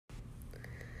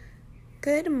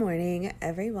Good morning,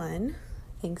 everyone.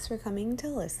 Thanks for coming to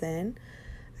listen.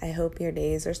 I hope your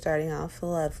days are starting off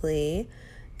lovely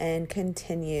and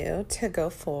continue to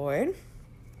go forward.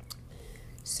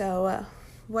 So,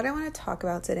 what I want to talk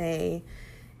about today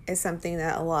is something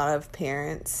that a lot of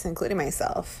parents, including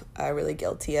myself, are really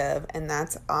guilty of, and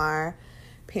that's our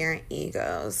parent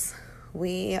egos.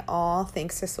 We all,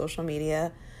 thanks to social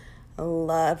media,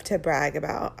 love to brag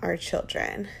about our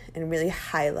children and really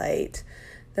highlight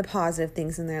the positive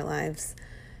things in their lives.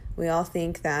 We all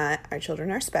think that our children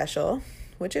are special,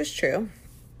 which is true.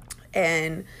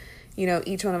 And,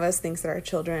 each one of us thinks that our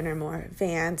children are more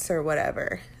advanced or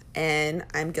whatever. And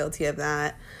I'm guilty of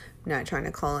that. I'm not trying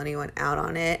to call anyone out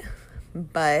on it,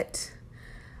 but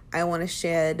I want to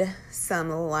shed some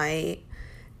light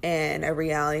and a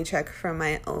reality check from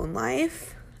my own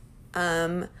life.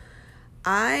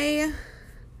 I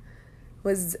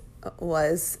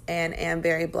was and am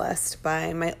very blessed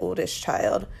by my oldest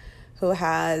child, who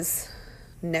has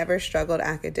never struggled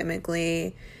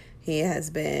academically. He has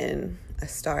been a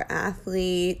star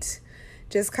athlete,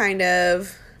 just kind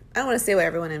of, I don't want to say what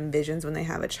everyone envisions when they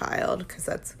have a child, because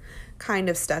that's kind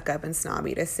of stuck up and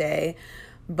snobby to say,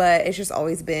 but it's just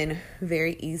always been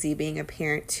very easy being a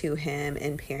parent to him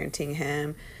and parenting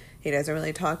him. He doesn't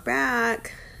really talk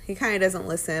back. He kind of doesn't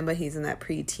listen, but he's in that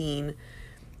preteen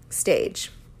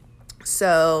stage.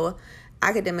 So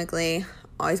academically,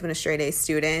 always been a straight A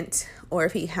student, or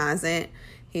if he hasn't,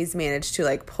 he's managed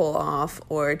to pull off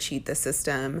or cheat the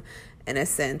system in a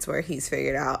sense where he's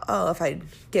figured out, if I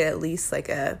get at least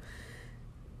a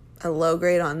low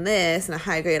grade on this and a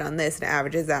high grade on this, it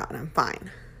averages out and I'm fine.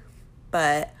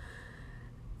 But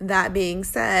that being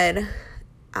said,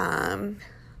 I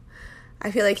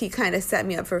feel like he kind of set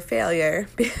me up for failure,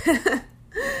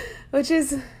 which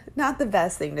is not the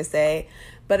best thing to say,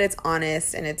 but it's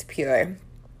honest and it's pure,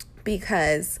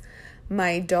 because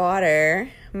my daughter,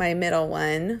 my middle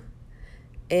one,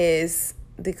 is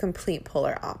the complete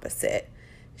polar opposite.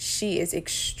 She is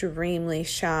extremely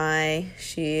shy.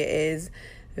 She is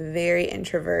very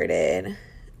introverted.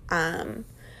 I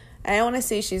don't want to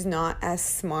say she's not as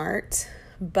smart,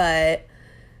 but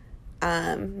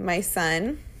my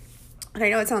son, and I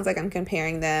know it sounds like I'm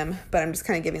comparing them, but I'm just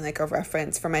kind of giving a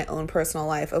reference for my own personal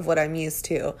life of what I'm used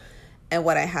to and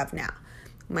what I have now.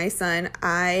 My son,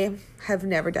 I have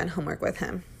never done homework with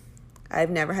him. I've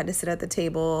never had to sit at the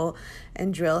table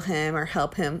and drill him or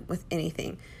help him with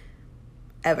anything,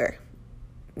 ever.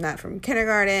 Not from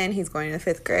kindergarten. He's going to the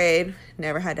 5th grade.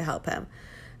 Never had to help him.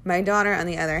 My daughter, on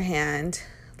the other hand,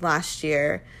 last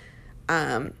year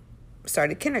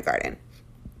started kindergarten.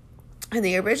 And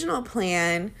the original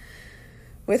plan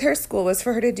with her school was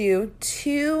for her to do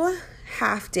 2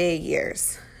 half-day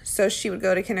years. So she would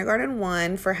go to kindergarten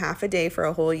 1 for half a day for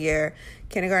a whole year,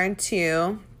 kindergarten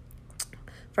 2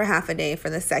 for half a day for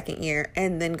the second year,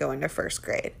 and then go into 1st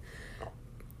grade.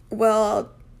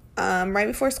 Well, right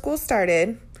before school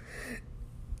started,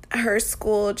 her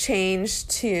school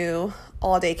changed to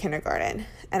all-day kindergarten.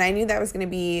 And I knew that was going to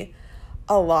be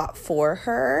a lot for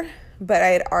her, but I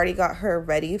had already got her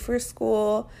ready for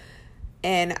school.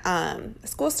 And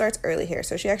school starts early here,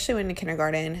 so she actually went into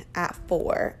kindergarten at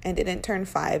 4 and didn't turn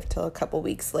 5 till a couple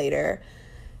weeks later.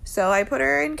 So I put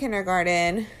her in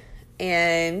kindergarten,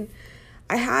 and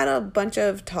I had a bunch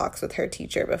of talks with her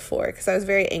teacher before because I was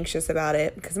very anxious about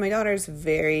it, because my daughter's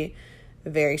very,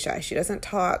 very shy. She doesn't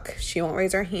talk. She won't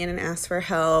raise her hand and ask for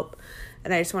help.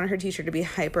 And I just wanted her teacher to be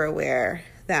hyper aware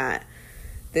that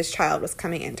this child was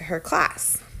coming into her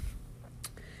class.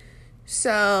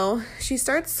 So she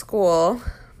starts school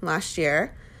last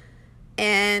year,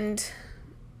 and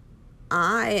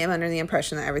I am under the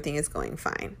impression that everything is going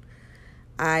fine.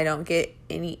 I don't get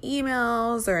any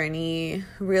emails or any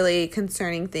really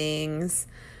concerning things.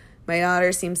 My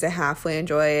daughter seems to halfway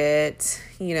enjoy it.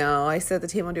 I sit at the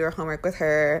table and do her homework with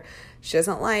her. She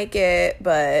doesn't like it,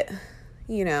 but,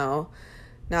 not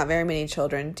very many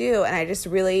children do. And I just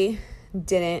really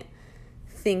didn't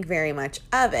think very much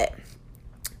of it.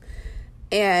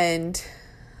 And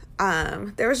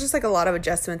there was just a lot of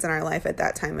adjustments in our life at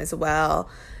that time as well.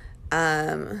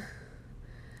 I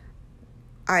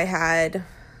had,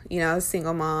 I was a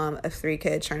single mom of 3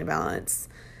 kids trying to balance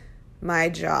my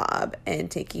job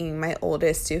and taking my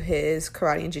oldest to his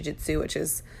karate and jiu-jitsu, which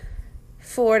is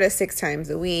 4 to 6 times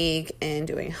a week, and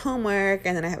doing homework.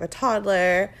 And then I have a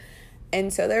toddler.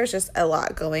 And so there was just a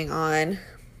lot going on.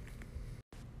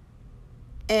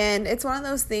 And it's one of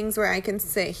those things where I can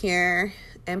sit here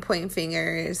and point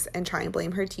fingers and try and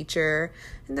blame her teacher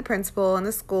and the principal and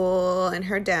the school and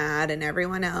her dad and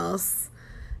everyone else,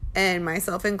 and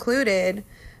myself included.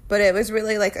 but it was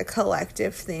really like a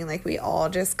collective thing. Like we all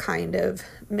just kind of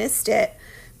missed it.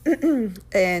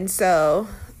 And so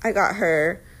I got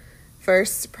her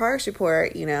first progress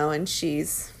report, and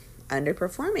she's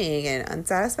underperforming and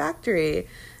unsatisfactory.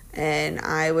 And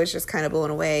I was just kind of blown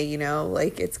away,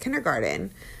 like it's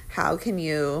kindergarten. How can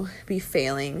you be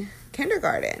failing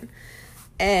kindergarten?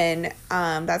 And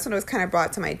that's when it was kind of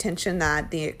brought to my attention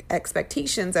that the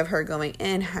expectations of her going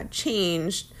in had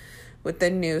changed with the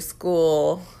new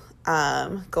school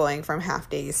going from half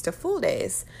days to full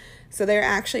days. So they're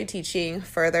actually teaching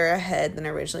further ahead than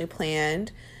originally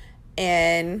planned.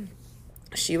 And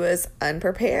she was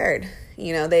unprepared.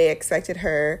 They expected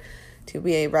her to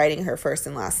be writing her first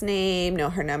and last name, know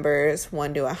her numbers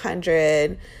 1 to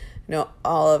 100, know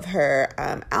all of her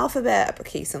alphabet,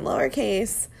 uppercase and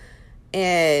lowercase.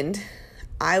 And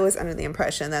I was under the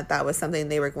impression that that was something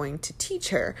they were going to teach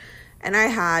her. And I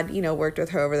had, worked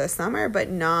with her over the summer, but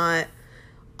not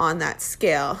on that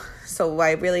scale. So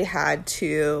I really had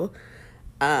to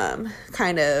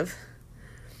kind of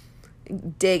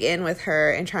dig in with her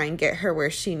and try and get her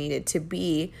where she needed to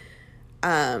be.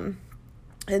 And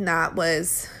that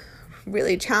was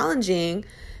really challenging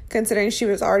considering she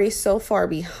was already so far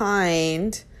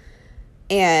behind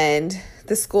and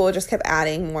the school just kept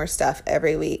adding more stuff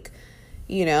every week.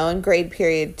 And grade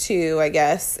period 2, I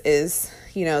guess, is,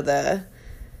 they have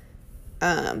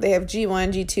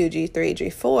G1, G2, G3,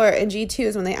 G4, and G2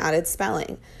 is when they added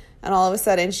spelling. And all of a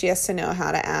sudden she has to know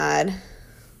how to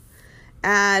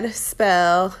add,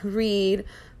 spell, read,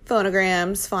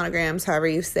 phonograms, however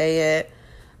you say it.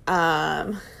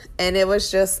 And it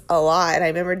was just a lot. And I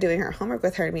remember doing her homework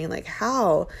with her and being like,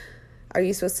 how are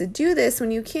you supposed to do this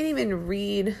when you can't even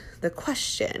read the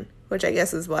question? Which I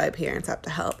guess is why parents have to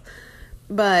help.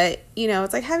 But,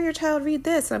 it's like, have your child read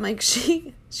this. And I'm like,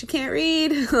 she can't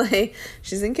read. Like,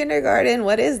 she's in kindergarten.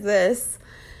 What is this?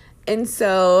 And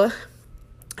so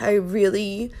I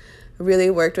really, really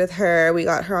worked with her. We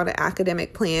got her on an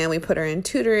academic plan. We put her in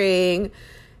tutoring.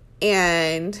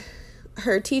 And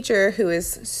her teacher, who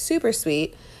is super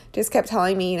sweet, just kept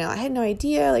telling me, I had no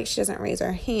idea. Like, she doesn't raise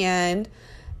her hand.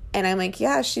 And I'm like,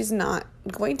 yeah, she's not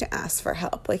going to ask for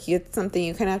help. Like, it's something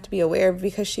you kind of have to be aware of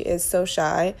because she is so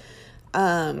shy.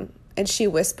 And she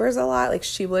whispers a lot. Like,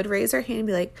 she would raise her hand and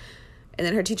be like, and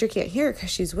then her teacher can't hear her because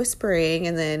she's whispering.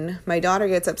 And then my daughter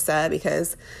gets upset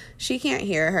because she can't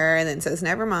hear her and then says,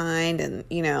 never mind. And,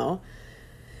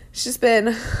 it's just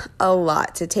been a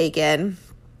lot to take in.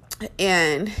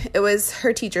 And it was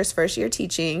her teacher's first year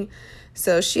teaching.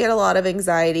 So she had a lot of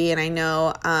anxiety. And I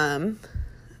know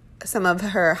some of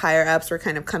her higher ups were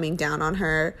kind of coming down on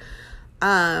her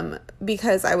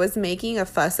because I was making a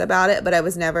fuss about it, but I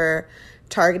was never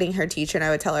targeting her teacher. And I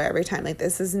would tell her every time, like,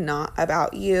 this is not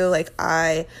about you. Like,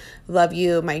 I love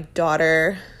you. My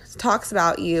daughter talks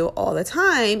about you all the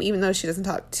time, even though she doesn't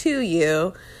talk to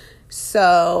you.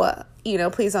 So,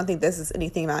 please don't think this is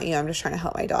anything about you. I'm just trying to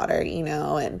help my daughter,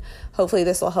 and hopefully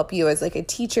this will help you as like a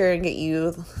teacher and get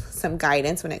you some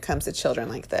guidance when it comes to children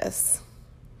like this.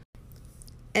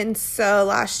 And so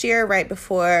last year, right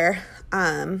before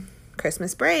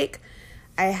Christmas break,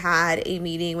 I had a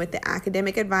meeting with the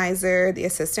academic advisor, the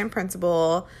assistant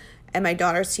principal, and my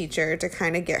daughter's teacher to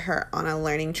kind of get her on a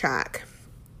learning track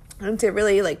and to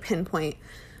really like pinpoint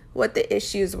what the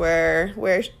issues were,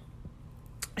 where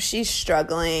she's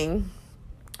struggling,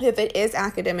 if it is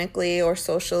academically or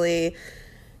socially,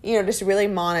 just really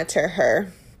monitor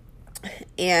her.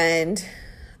 And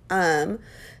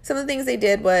some of the things they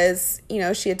did was,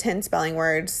 she had 10 spelling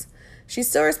words. She's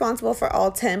still responsible for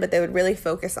all 10, but they would really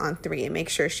focus on 3 and make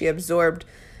sure she absorbed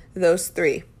those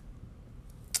 3.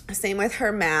 Same with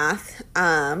her math.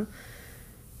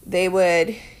 They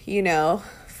would,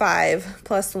 5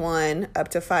 plus 1 up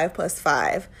to 5 plus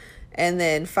 5. And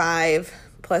then 5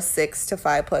 plus 6 to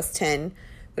 5 plus 10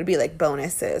 would be like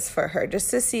bonuses for her just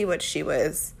to see what she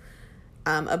was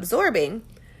absorbing.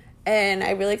 And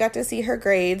I really got to see her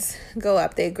grades go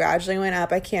up. They gradually went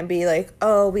up. I can't be like,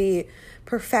 oh, we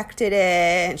perfected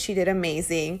it and she did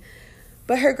amazing.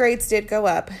 But her grades did go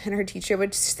up, and her teacher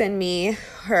would send me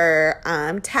her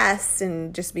tests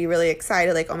and just be really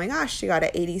excited, like, oh my gosh, she got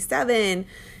an 87,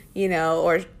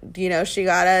 or, she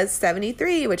got a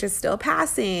 73, which is still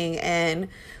passing. And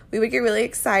we would get really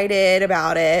excited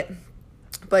about it,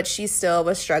 but she still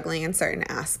was struggling in certain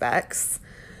aspects.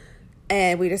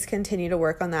 And we just continue to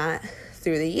work on that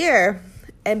through the year.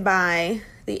 And by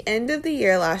the end of the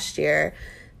year last year,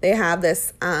 they have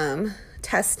this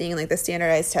testing, like the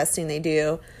standardized testing they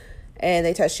do. And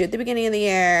they test you at the beginning of the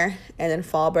year and then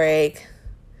fall break,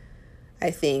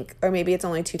 I think. Or maybe it's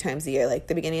only 2 times a year, like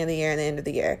the beginning of the year and the end of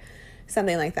the year.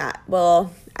 something like that.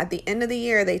 Well, at the end of the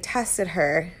year, they tested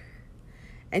her,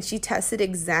 and she tested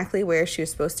exactly where she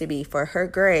was supposed to be for her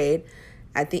grade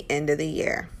at the end of the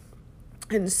year.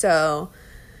 And so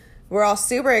we're all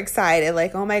super excited,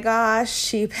 like, oh my gosh,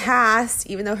 she passed,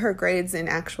 even though her grades in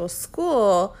actual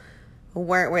school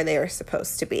weren't where they were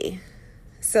supposed to be.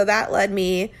 So that led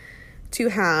me to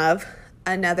have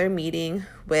another meeting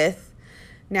with,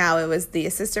 now it was the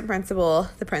assistant principal,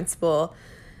 the principal,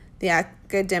 the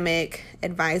academic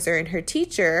advisor, and her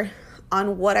teacher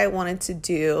on what I wanted to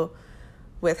do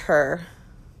with her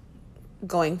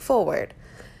going forward.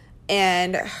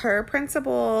 And her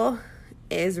principal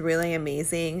is really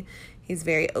amazing. He's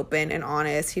very open and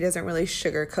honest. He doesn't really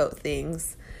sugarcoat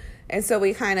things. And so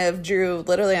we kind of drew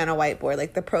literally on a whiteboard,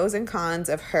 like the pros and cons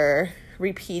of her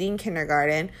repeating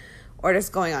kindergarten or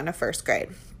just going on to first grade.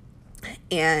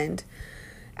 And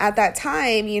at that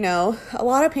time, you know, a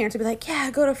lot of parents would be like,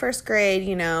 yeah, go to first grade,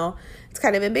 you know, it's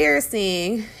kind of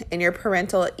embarrassing in your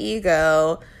parental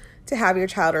ego to have your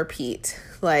child repeat.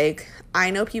 Like, I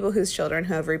know people whose children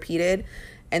have repeated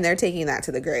and they're taking that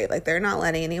to the grave. Like, they're not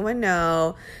letting anyone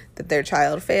know that their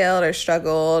child failed or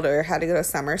struggled or had to go to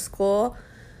summer school.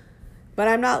 But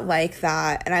I'm not like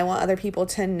that. And I want other people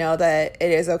to know that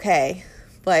it is okay.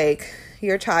 Like,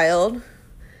 your child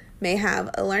may have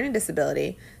a learning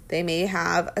disability. They may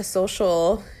have a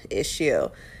social issue.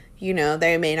 You know,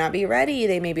 they may not be ready.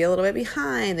 They may be a little bit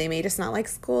behind. They may just not like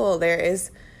school. There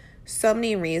is so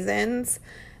many reasons.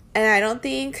 And I don't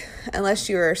think, unless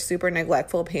you're a super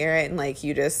neglectful parent and like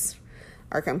you just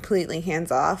are completely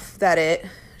hands off, that it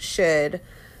should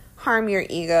harm your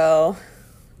ego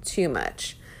too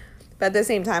much. But at the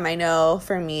same time, I know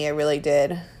for me, it really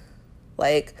did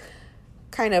like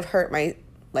kind of hurt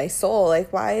my soul.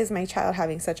 Like, why is my child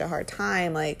having such a hard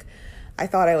time? Like, I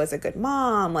thought I was a good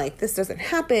mom. Like, this doesn't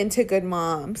happen to good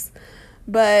moms.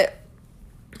 But,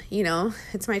 you know,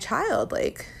 it's my child.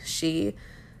 Like, she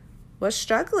was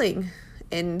struggling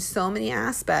in so many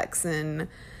aspects. And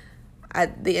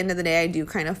at the end of the day, I do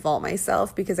kind of fault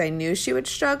myself because I knew she would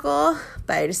struggle,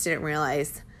 but I just didn't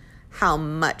realize how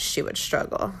much she would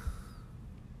struggle.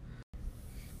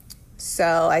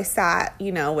 So I sat,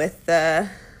 you know, with the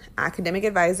academic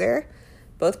advisor,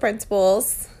 both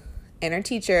principals, and our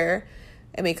teacher,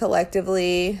 and we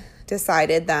collectively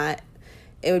decided that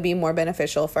it would be more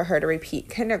beneficial for her to repeat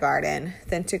kindergarten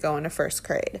than to go into first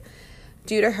grade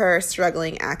due to her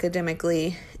struggling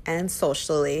academically and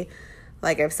socially.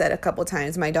 Like I've said a couple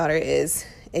times, my daughter is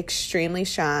extremely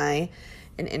shy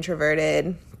and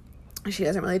introverted. She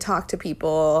doesn't really talk to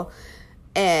people,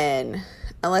 and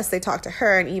unless they talk to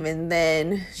her, and even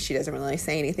then, she doesn't really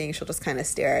say anything. She'll just kind of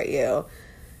stare at you.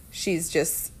 She's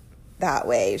just that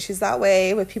way. She's that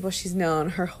way with people she's known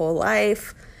her whole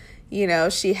life. You know,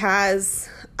 she has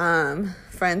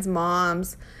friends'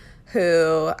 moms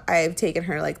who I've taken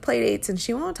her like play dates, and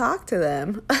she won't talk to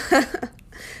them.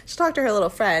 She'll talk to her little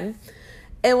friend.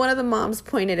 And one of the moms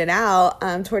pointed it out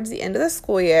towards the end of the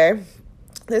school year.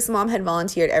 This mom had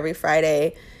volunteered every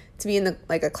Friday to be in the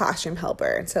like a classroom helper.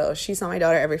 And so she saw my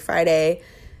daughter every Friday,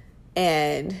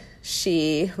 and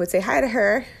she would say hi to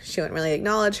her. She wouldn't really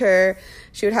acknowledge her.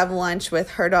 She would have lunch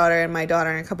with her daughter and my daughter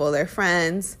and a couple of their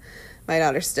friends. My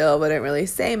daughter still wouldn't really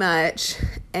say much.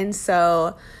 And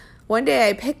so one day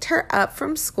I picked her up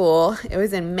from school. It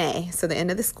was in May, so the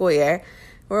end of the school year.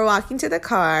 We're walking to the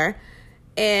car,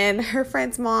 and her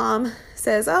friend's mom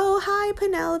says, "Oh, hi,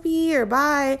 Penelope," or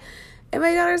 "Bye." And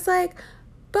my daughter's like,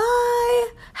 "Bye,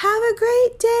 have a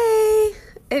great day,"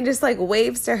 and just like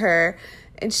waves to her.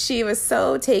 And she was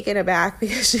so taken aback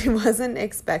because she wasn't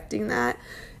expecting that.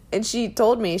 And she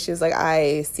told me, she was like,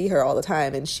 "I see her all the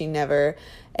time, and she never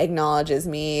acknowledges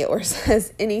me or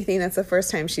says anything. That's the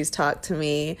first time she's talked to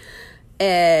me."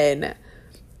 And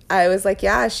I was like,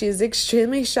 yeah, she's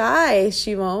extremely shy.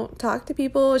 She won't talk to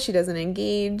people. She doesn't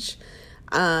engage.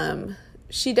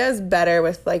 She does better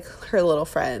with like her little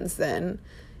friends than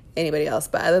anybody else.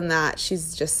 But other than that,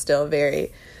 she's just still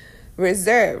very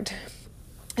reserved.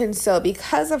 And so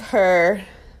because of her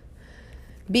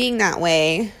being that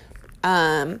way,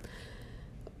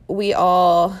 we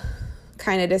all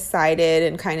kind of decided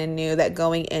and kind of knew that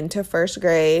going into first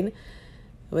grade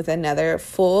with another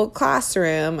full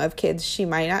classroom of kids she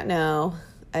might not know,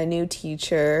 a new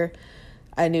teacher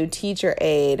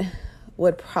aide,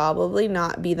 would probably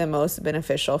not be the most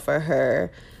beneficial for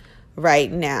her right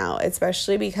now,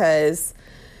 especially because,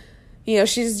 you know,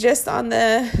 she's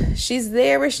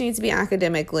there where she needs to be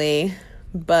academically,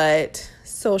 but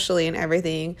socially and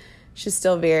everything, she's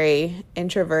still very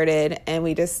introverted, and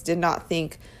we just did not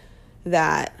think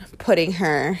that putting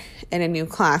her in a new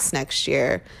class next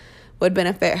year would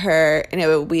benefit her,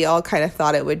 and we all kind of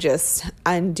thought it would just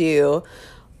undo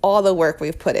all the work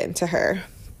we've put into her.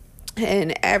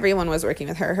 And everyone was working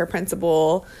with her. Her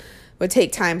principal would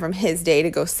take time from his day to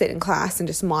go sit in class and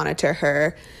just monitor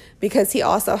her, because he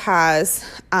also has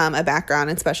a background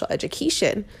in special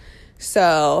education.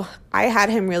 So I had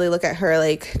him really look at her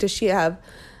like, does she have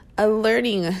a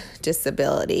learning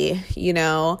disability? You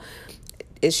know,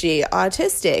 is she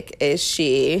autistic? Is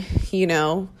she, you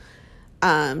know,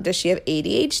 does she have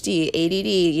ADHD,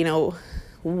 ADD? You know,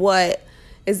 what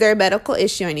is there a medical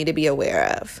issue I need to be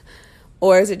aware of?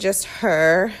 Or is it just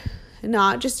her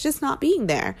not just not being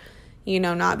there, you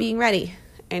know, not being ready?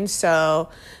 And so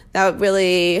that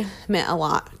really meant a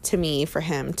lot to me for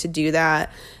him to do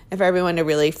that and for everyone to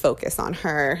really focus on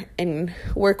her and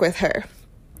work with her.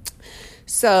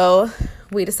 So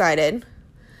we decided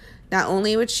not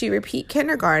only would she repeat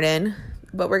kindergarten,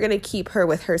 but we're going to keep her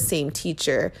with her same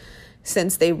teacher,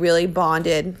 since they really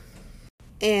bonded.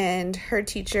 And her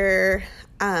teacher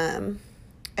and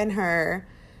her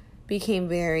became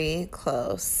very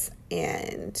close,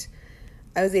 and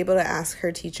I was able to ask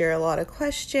her teacher a lot of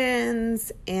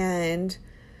questions. And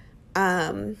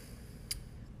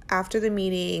after the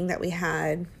meeting that we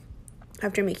had,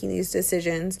 after making these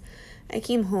decisions, I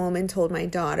came home and told my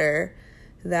daughter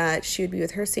that she would be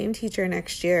with her same teacher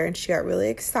next year, and she got really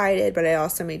excited. But I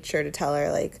also made sure to tell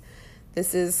her, like,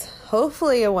 this is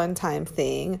hopefully a one-time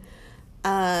thing.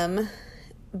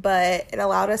 But it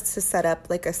allowed us to set up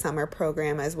like a summer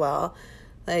program as well,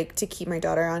 like to keep my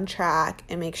daughter on track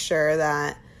and make sure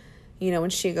that, you know,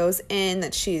 when she goes in,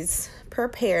 that she's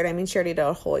prepared. I mean, she already did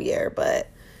a whole year, but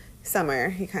summer,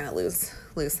 you kind of lose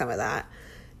some of that.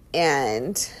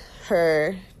 And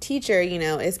her teacher, you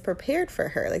know, is prepared for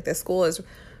her. Like, the school is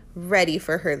ready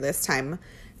for her this time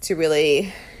to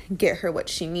really get her what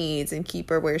she needs and keep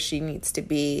her where she needs to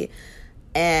be.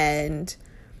 And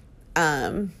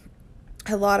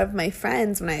a lot of my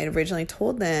friends, when I had originally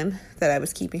told them that I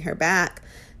was keeping her back,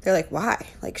 they're like, why?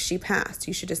 Like, she passed.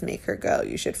 You should just make her go.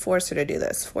 You should force her to do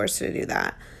this, force her to do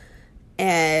that.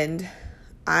 And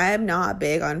I'm not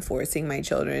big on forcing my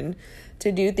children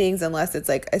to do things unless it's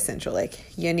like essential,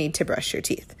 like you need to brush your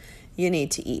teeth, you need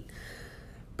to eat.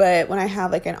 But when I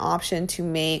have like an option to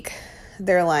make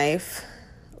their life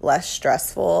less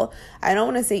stressful, I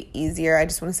don't want to say easier, I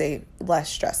just want to say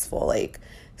less stressful. Like,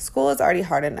 school is already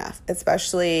hard enough,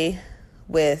 especially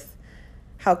with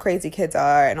how crazy kids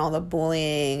are and all the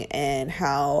bullying and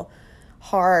how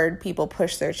hard people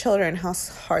push their children, how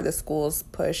hard the schools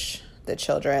push the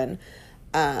children.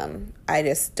 I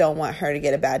just don't want her to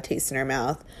get a bad taste in her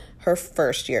mouth her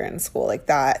first year in school. Like,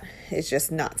 that is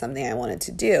just not something I wanted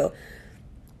to do.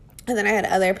 And then I had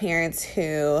other parents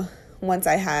who, once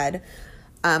I had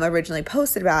originally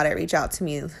posted about it, reach out to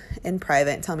me in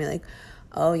private and tell me like,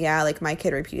 oh yeah, like my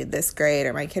kid repeated this grade,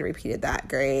 or my kid repeated that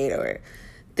grade, or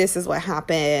this is what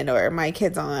happened, or my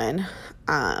kid's on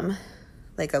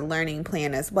like a learning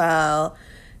plan as well.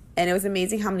 And it was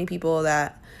amazing how many people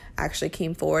that actually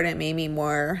came forward. It made me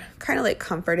more kind of like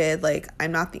comforted, like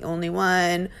I'm not the only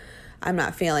one, I'm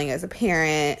not failing as a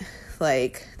parent,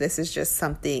 like this is just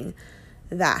something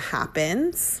that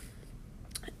happens.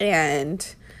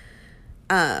 And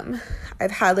I've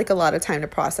had like a lot of time to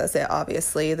process it.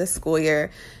 Obviously, the school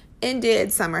year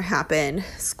ended, summer happened,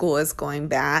 school is going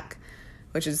back,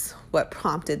 which is what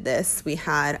prompted this. We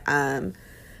had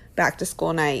back to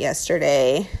school night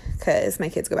yesterday because my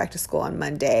kids go back to school on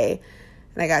Monday,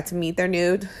 and I got to meet their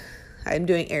new, I'm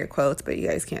doing air quotes, but you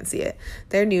guys can't see it,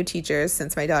 their new teachers,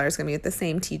 since my daughter's going to be with the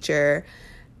same teacher.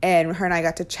 And her and I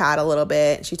got to chat a little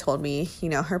bit. She told me, you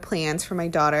know, her plans for my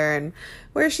daughter and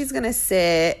where she's going to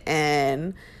sit,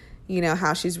 and, you know,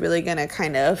 how she's really going to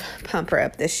kind of pump her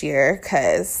up this year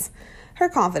because her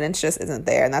confidence just isn't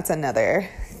there. And that's another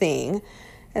thing.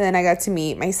 And then I got to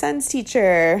meet my son's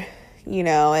teacher, you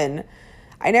know, and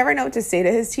I never know what to say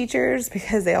to his teachers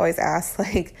because they always ask,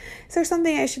 like, is there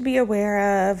something I should be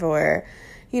aware of, or,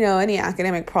 you know, any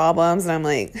academic problems? And I'm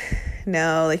like,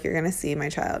 no, like, you're going to see my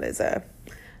child is a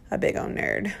big old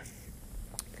nerd.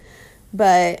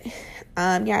 But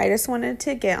yeah, I just wanted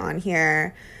to get on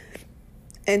here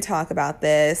and talk about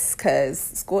this because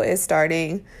school is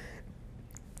starting,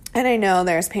 and I know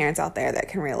there's parents out there that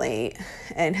can relate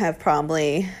and have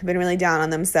probably been really down on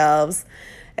themselves,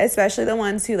 especially the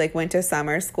ones who like went to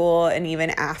summer school, and even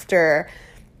after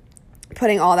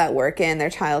putting all that work in, their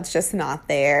child's just not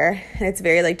there, and it's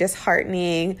very like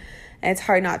disheartening. And it's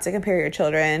hard not to compare your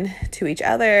children to each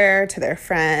other, to their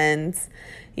friends,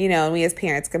 you know, and we as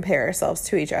parents compare ourselves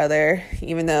to each other,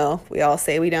 even though we all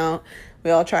say we don't, we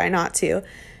all try not to.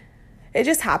 it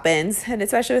just happens. And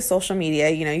especially with social media,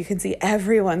 you can see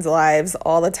everyone's lives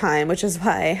all the time, which is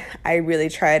why I really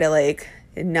try to like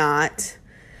not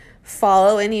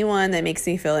follow anyone that makes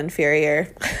me feel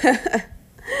inferior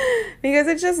because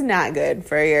it's just not good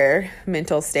for your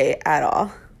mental state at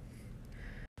all.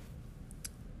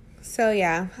 So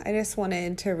yeah, I just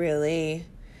wanted to really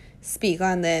speak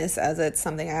on this as it's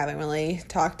something I haven't really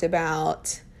talked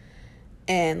about.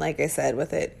 And like I said,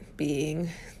 with it being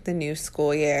the new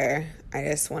school year, I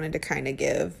just wanted to kind of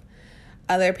give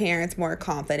other parents more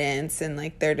confidence in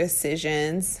like their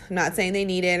decisions. I'm not saying they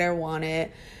need it or want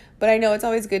it, but I know it's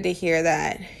always good to hear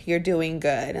that you're doing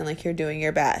good and like you're doing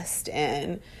your best.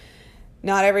 And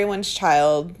not everyone's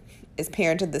child is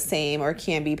parented the same or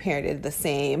can be parented the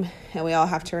same. And we all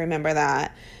have to remember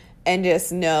that and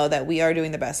just know that we are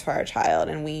doing the best for our child,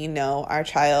 and we know our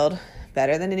child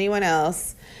better than anyone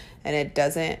else. And it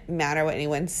doesn't matter what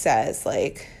anyone says.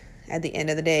 Like, at the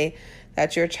end of the day,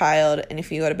 that's your child. And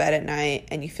if you go to bed at night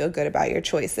and you feel good about your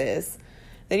choices,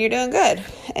 then you're doing good.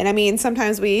 And I mean,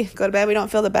 sometimes we go to bed, we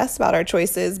don't feel the best about our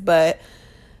choices, but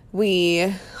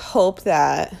we hope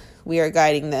that we are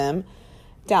guiding them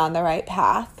down the right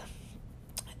path.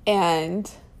 And,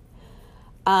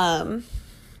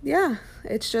 yeah,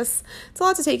 it's a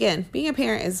lot to take in. Being a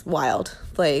parent is wild.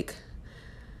 Like,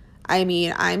 I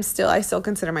mean, I still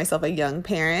consider myself a young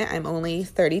parent. I'm only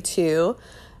 32.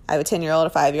 I have a 10-year-old, a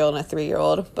 5-year-old, and a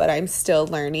 3-year-old, but I'm still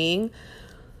learning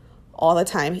all the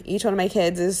time. Each one of my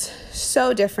kids is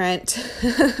so different.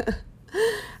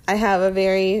 I have a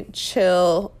very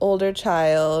chill older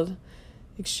child,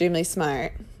 extremely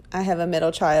smart. I have a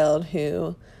middle child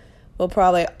who will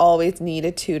probably always need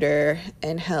a tutor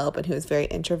and help, and who is very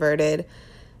introverted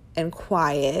and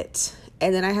quiet.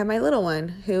 And then I have my little one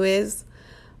who is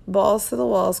balls to the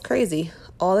walls crazy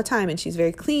all the time, and she's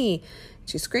very clingy.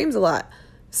 She screams a lot.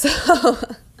 So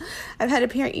I've had to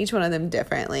parent each one of them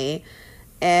differently,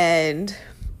 and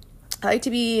I like to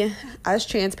be as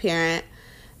transparent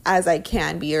as I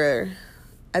can be, or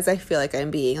as I feel like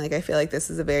I'm being. Like, I feel like this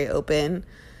is a very open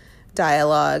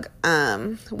dialogue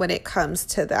when it comes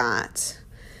to that,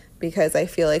 because I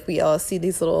feel like we all see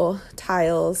these little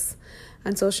tiles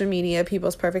on social media,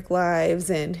 people's perfect lives,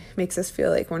 and makes us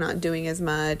feel like we're not doing as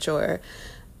much or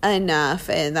enough.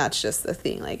 And that's just the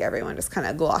thing, like, everyone just kind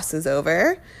of glosses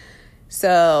over.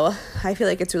 So I feel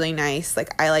like it's really nice.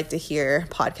 Like, I like to hear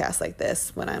podcasts like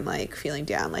this when I'm like feeling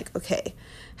down. Like, okay,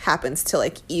 happens to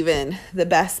like even the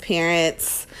best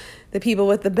parents, the people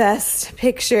with the best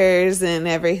pictures and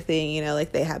everything,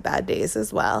 like they have bad days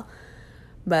as well.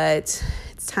 But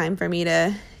it's time for me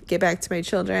to get back to my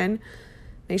children,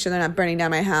 make sure they're not burning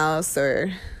down my house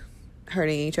or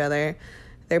hurting each other.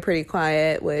 They're pretty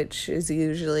quiet, which is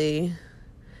usually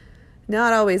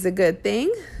not always a good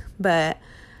thing, but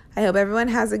I hope everyone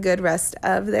has a good rest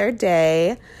of their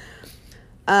day.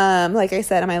 Like I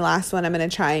said, on my last one, I'm going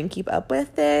to try and keep up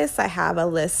with this. I have a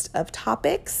list of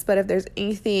topics, but if there's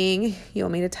anything you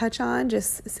want me to touch on,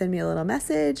 just send me a little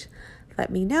message. Let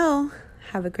me know.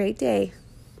 Have a great day.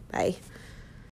 Bye.